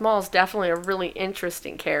again. Darth Maul is definitely a really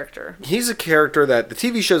interesting character. He's a character that the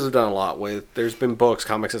TV shows have done a lot with. There's been books,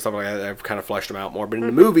 comics, and stuff like that that have kind of fleshed him out more. But in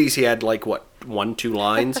the movies, he had like, what, 1-2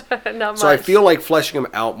 lines? Not much. So I feel like fleshing him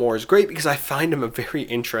out more is great because I find him a very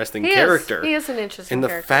interesting character. He is an interesting character.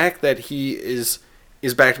 character. And the fact that he is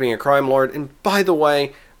back to being a crime lord. And by the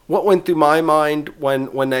way, what went through my mind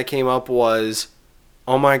when that came up was,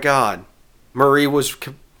 oh my God, Marie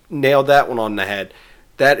nailed that one on the head.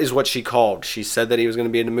 That is what she called. She said that he was going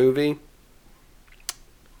to be in the movie.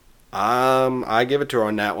 I give it to her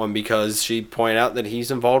on that one because she pointed out that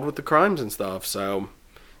he's involved with the crimes and stuff. So,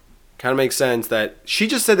 kind of makes sense that she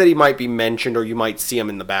just said that he might be mentioned or you might see him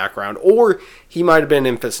in the background or he might have been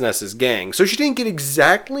in Ness's gang. So she didn't get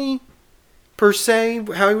exactly, per se,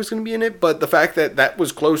 how he was going to be in it. But the fact that that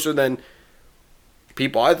was closer than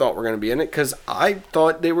people I thought were going to be in it because I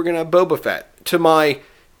thought they were going to have Boba Fett. To my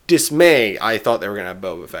dismay, I thought they were going to have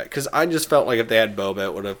Boba Fett because I just felt like if they had Boba,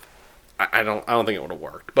 it would have. I don't think it would have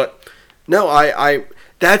worked. But no,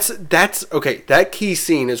 that's okay. That key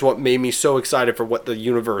scene is what made me so excited for what the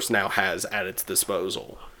universe now has at its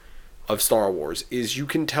disposal of Star Wars. Is you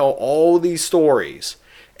can tell all these stories,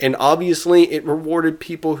 and obviously it rewarded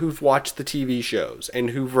people who've watched the TV shows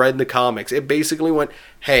and who've read the comics. It basically went,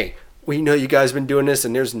 hey, we know you guys have been doing this,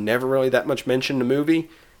 and there's never really that much mention in the movie.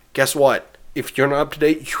 Guess what? If you're not up to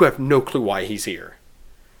date, you have no clue why he's here.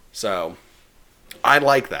 So, I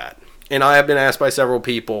like that. And I have been asked by several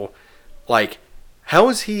people, like, how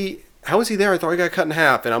is he there? I thought he got cut in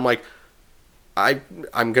half. And I'm like, I'm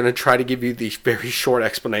going to try to give you the very short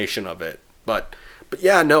explanation of it. But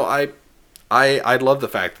yeah, no, I love the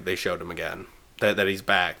fact that they showed him again. That he's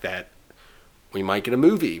back. That we might get a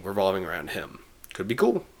movie revolving around him. Could be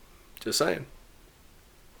cool. Just saying.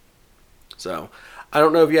 So, I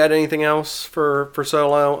don't know if you had anything else for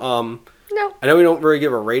Solo. No. I know we don't really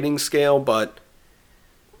give a rating scale, but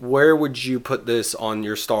where would you put this on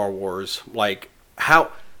your Star Wars? Like, how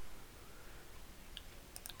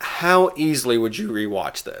easily would you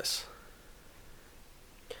rewatch this?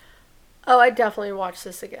 Oh, I'd definitely watch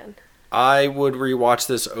this again. I would rewatch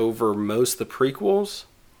this over most of the prequels.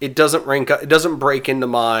 It doesn't break into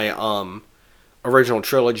my original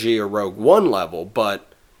trilogy or Rogue One level, but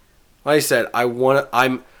like I said,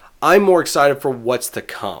 I'm more excited for what's to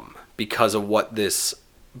come because of what this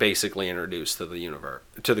basically introduced to the universe,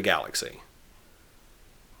 to the galaxy.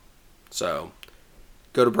 So,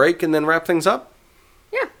 go to break and then wrap things up?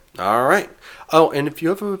 Yeah. All right. Oh, and if you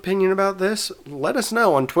have an opinion about this, let us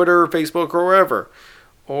know on Twitter or Facebook or wherever.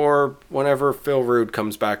 Or whenever Phil Rude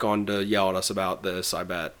comes back on to yell at us about this, I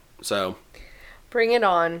bet. So, bring it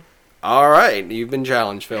on. All right, you've been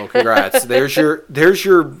challenged, Phil. Congrats. There's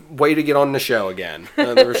your way to get on the show again.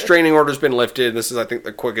 The restraining order's been lifted. This is, I think,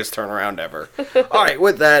 the quickest turnaround ever. All right,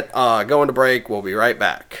 with that, going to break. We'll be right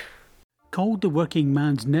back. Called The Working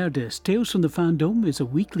Man's Nerdist, Tales from the Fandom is a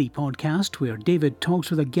weekly podcast where David talks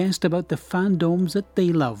with a guest about the fandoms that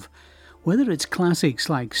they love. Whether it's classics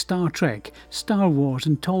like Star Trek, Star Wars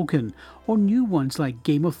and Tolkien, or new ones like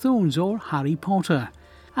Game of Thrones or Harry Potter.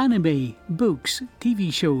 Anime, books,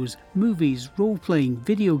 TV shows, movies, role-playing,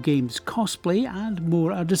 video games, cosplay and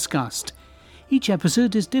more are discussed. Each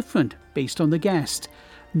episode is different based on the guest.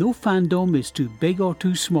 No fandom is too big or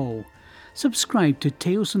too small. Subscribe to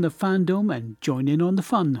Tales from the Fandom and join in on the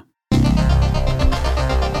fun.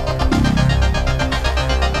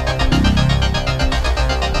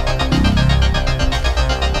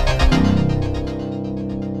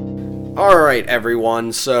 Alright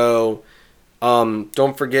everyone, so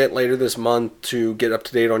don't forget later this month to get up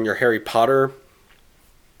to date on your Harry Potter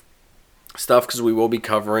stuff because we will be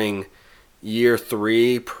covering Year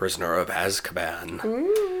 3, Prisoner of Azkaban.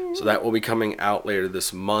 Ooh. So that will be coming out later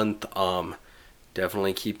this month.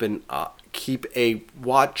 Definitely keep a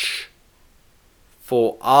watchful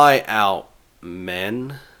eye out,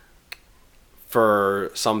 men,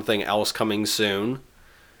 for something else coming soon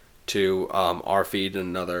to our feed and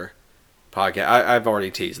another podcast. I've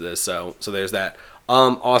already teased this, so there's that.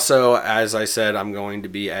 Also, as I said, I'm going to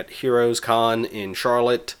be at Heroes Con in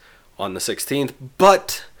Charlotte on the 16th,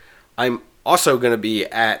 but I'm also going to be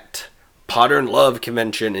at Potter and Love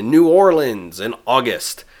Convention in New Orleans in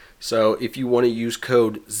August. So if you want to use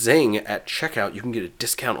code ZING at checkout, you can get a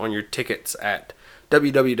discount on your tickets at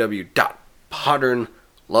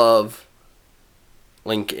www.potterandlove.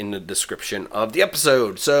 Link in the description of the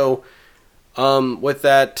episode. So with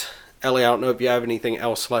that, Ellie, I don't know if you have anything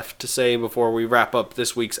else left to say before we wrap up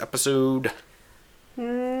this week's episode.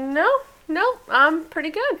 No, Nope, I'm pretty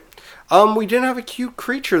good. We didn't have a cute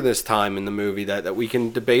creature this time in the movie that we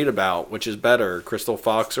can debate about, which is better, Crystal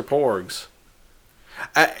Fox or Porgs.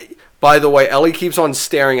 By the way, Ellie keeps on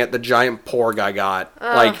staring at the giant porg I got.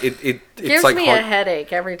 Like it Gives like me a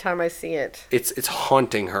headache every time I see it. It's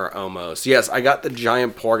haunting her almost. Yes, I got the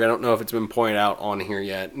giant porg. I don't know if it's been pointed out on here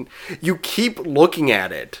yet. You keep looking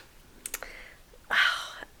at it.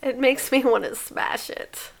 It makes me want to smash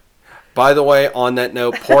it. By the way, on that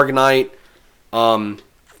note, Porg Night.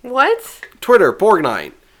 What? Twitter, Porg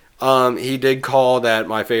Night. He did call that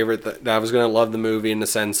my favorite, that I was going to love the movie in the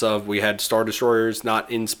sense of we had Star Destroyers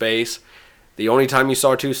not in space. The only time you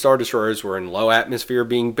saw 2 Star Destroyers were in low atmosphere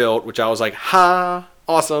being built, which I was like, ha,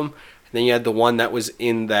 awesome. And then you had the one that was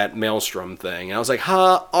in that maelstrom thing. And I was like,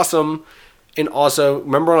 ha, awesome. And also,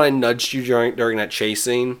 remember when I nudged you during that chase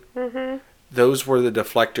scene? Mm-hmm. Those were the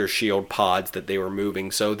deflector shield pods that they were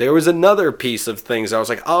moving. So there was another piece of things. I was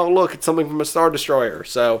like, oh, look, it's something from a Star Destroyer.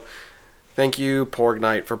 So thank you, Porg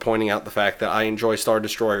Knight, for pointing out the fact that I enjoy Star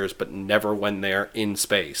Destroyers, but never when they're in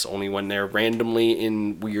space. Only when they're randomly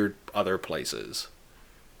in weird other places.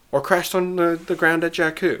 Or crashed on the ground at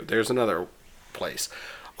Jakku. There's another place.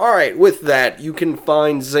 Alright, with that, you can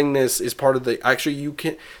find Zingness is part of the...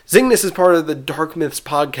 Zingness is part of the Dark Myths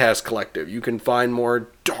Podcast Collective. You can find more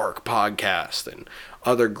dark podcasts and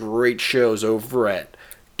other great shows over at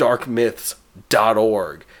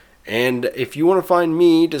darkmyths.org. And if you want to find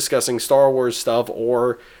me discussing Star Wars stuff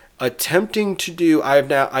or attempting to do...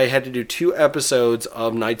 I had to do 2 episodes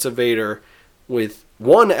of Knights of Vader with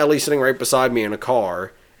one Ellie sitting right beside me in a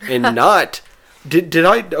car and not... Did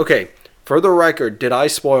I... Okay... For the record, did I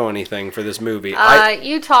spoil anything for this movie?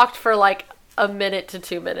 You talked for like a minute to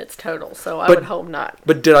 2 minutes total, so I would hope not.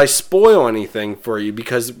 But did I spoil anything for you?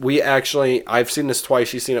 Because I've seen this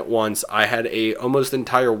twice, you've seen it once. I had a almost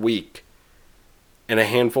entire week and a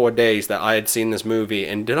handful of days that I had seen this movie.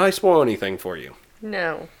 And did I spoil anything for you?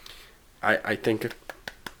 No. I think...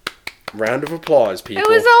 Round of applause, people. It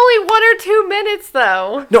was only 1 or 2 minutes,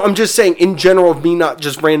 though. No, I'm just saying, in general, of me not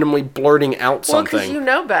just randomly blurting out something. Well, because you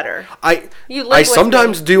know better. I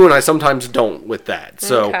sometimes do, and I sometimes don't with that.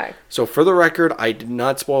 So, okay. So for the record, I did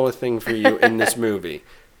not spoil a thing for you in this movie.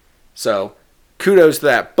 So, kudos to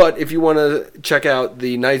that. But if you want to check out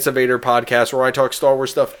the Knights of Vader podcast, where I talk Star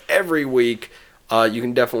Wars stuff every week, you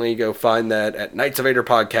can definitely go find that at Knights of Vader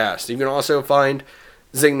podcast. You can also find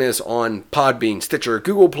Zingness on Podbean, Stitcher,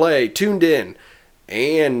 Google Play, Tuned In,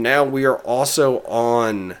 and now we are also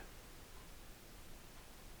on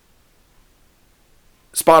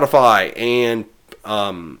Spotify and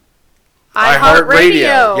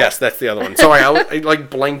iHeartRadio. Yes, that's the other one. Sorry, I like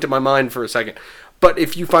blanked in my mind for a second. But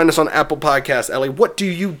if you find us on Apple Podcasts, Ellie, what do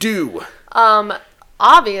you do?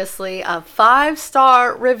 Obviously, a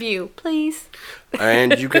 5-star review, please.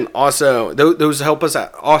 And you can also those help us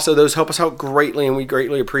out. Also, those help us out greatly, and we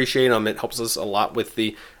greatly appreciate them. It helps us a lot with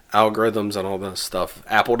the algorithms and all the stuff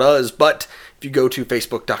Apple does. But if you go to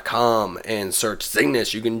Facebook.com and search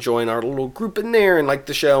Zingness, you can join our little group in there and like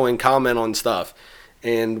the show and comment on stuff,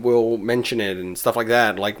 and we'll mention it and stuff like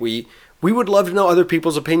that. Like we would love to know other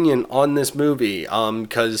people's opinion on this movie,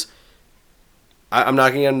 because I'm not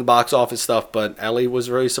gonna get into the box office stuff, but Ellie was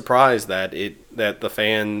really surprised that the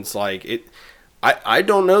fans like it. I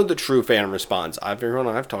don't know the true fan response. Everyone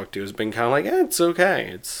I've talked to has been kind of like, it's okay.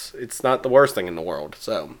 It's not the worst thing in the world.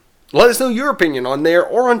 So let us know your opinion on there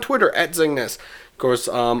or on Twitter at Zingness. Of course,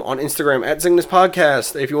 on Instagram at Zingness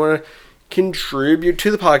Podcast. If you want to contribute to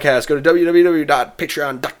the podcast, go to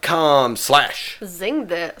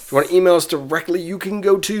www.patreon.com/Zingthis. If you want to email us directly, you can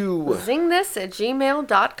go to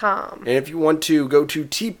Zingthis@gmail.com. And if you want to, go to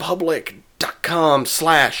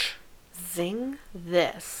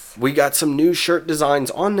tpublic.com/Zingthis. We got some new shirt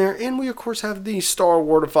designs on there, and we, of course, have the Star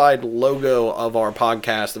Wardified logo of our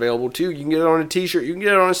podcast available, too. You can get it on a t-shirt, you can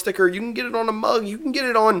get it on a sticker, you can get it on a mug, you can get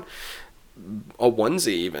it on a onesie,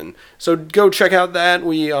 even. So go check out that.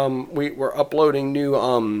 We're uploading new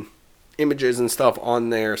images and stuff on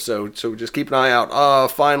there, so just keep an eye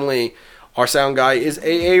out. Finally, our sound guy is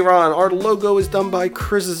Aaron. Our logo is done by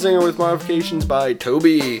Chris Zinger with modifications by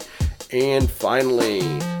Toby. And finally,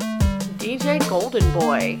 DJ Golden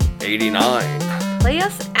Boy 89. Play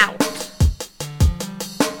us out.